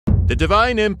The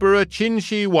Divine Emperor Qin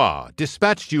Shi Hua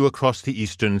dispatched you across the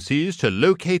eastern seas to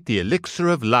locate the elixir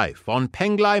of life on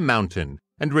Penglai Mountain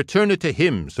and return it to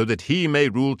him so that he may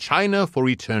rule China for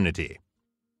eternity.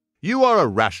 You are a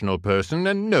rational person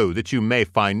and know that you may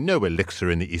find no elixir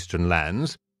in the eastern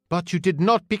lands, but you did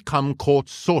not become court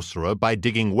sorcerer by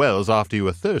digging wells after you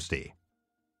were thirsty.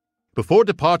 Before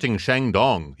departing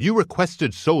Shandong, you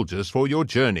requested soldiers for your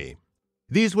journey.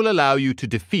 These will allow you to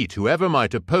defeat whoever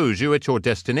might oppose you at your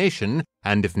destination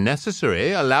and, if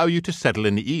necessary, allow you to settle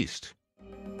in the east.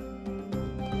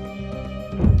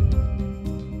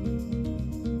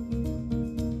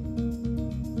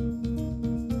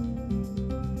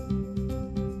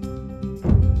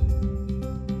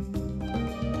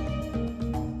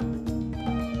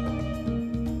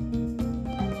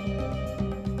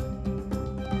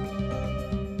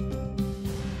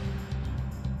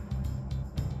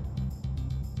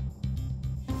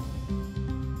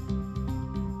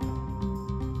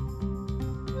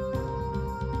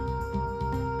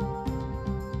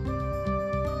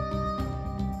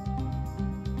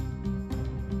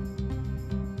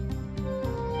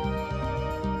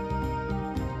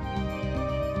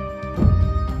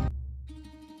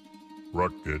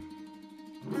 Rocket.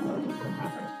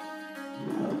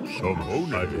 Some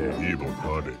evil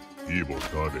target. Evil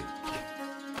target.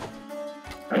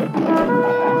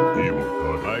 Evil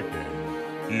target.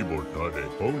 Evil target.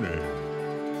 Pone.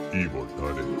 Evil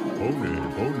target. Pone.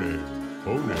 Pone.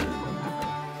 Pone.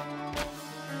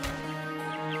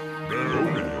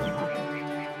 Pone.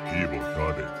 Evil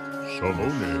target. Some.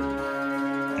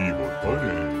 Evil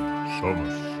pone.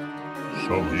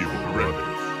 Some evil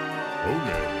rebels.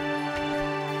 Pone.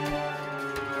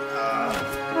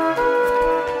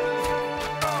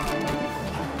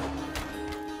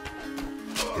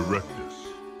 Erectus,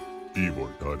 evil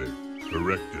target.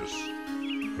 Erectus,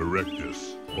 Erectus,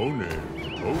 One,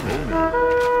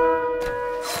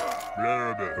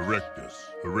 Erectus,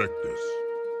 Erectus,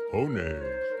 One,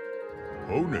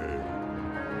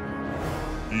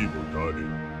 evil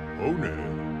target.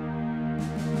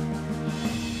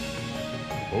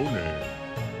 One,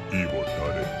 evil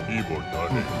target. Evil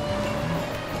target.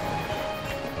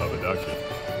 Abadashi,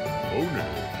 One.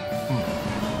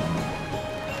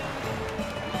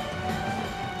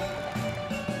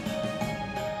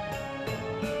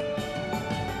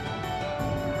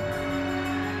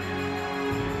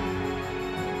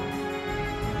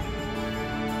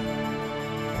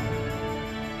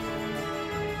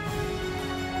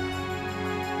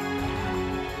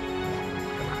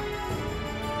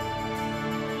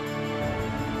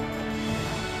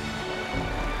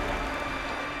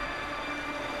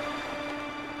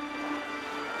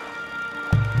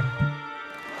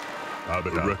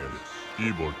 Erectus,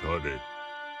 evil target.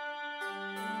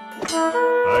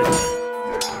 Erectus.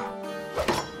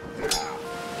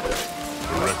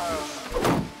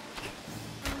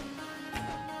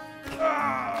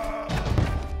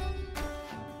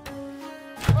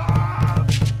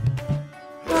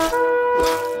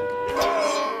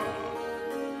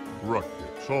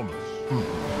 Rocket, Thomas.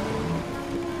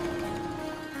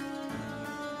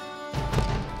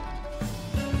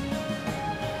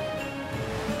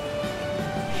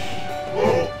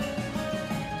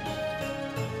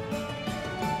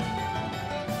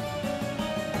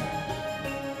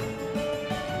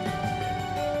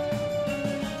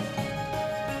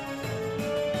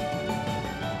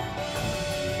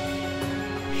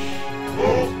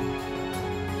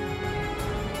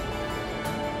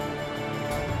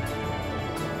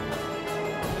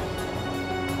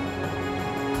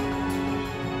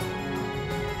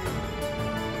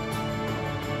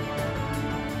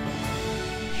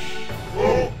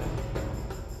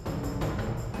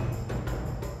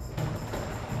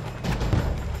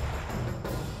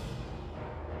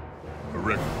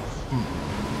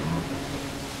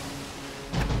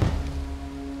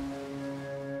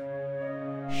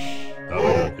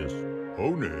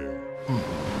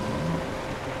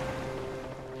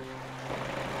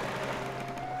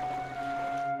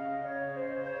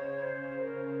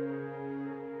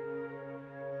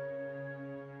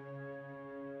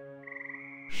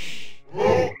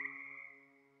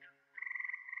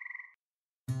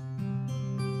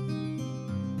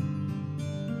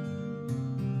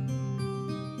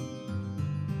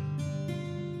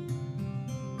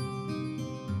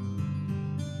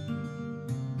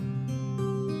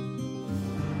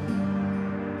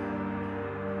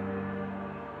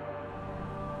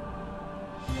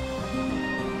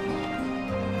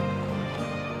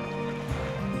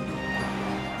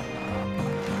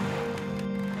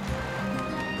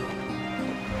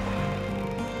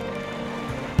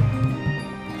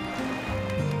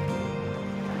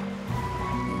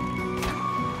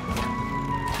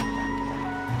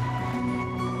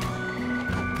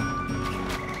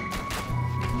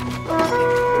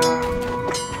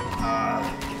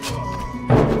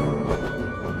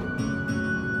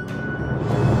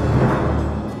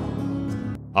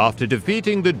 After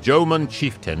defeating the Jomon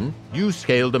chieftain, you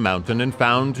scaled a mountain and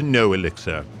found no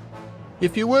elixir.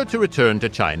 If you were to return to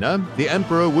China, the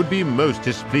Emperor would be most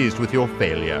displeased with your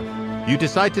failure. You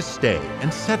decide to stay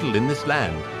and settle in this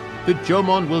land. The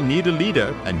Jomon will need a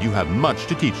leader, and you have much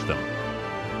to teach them.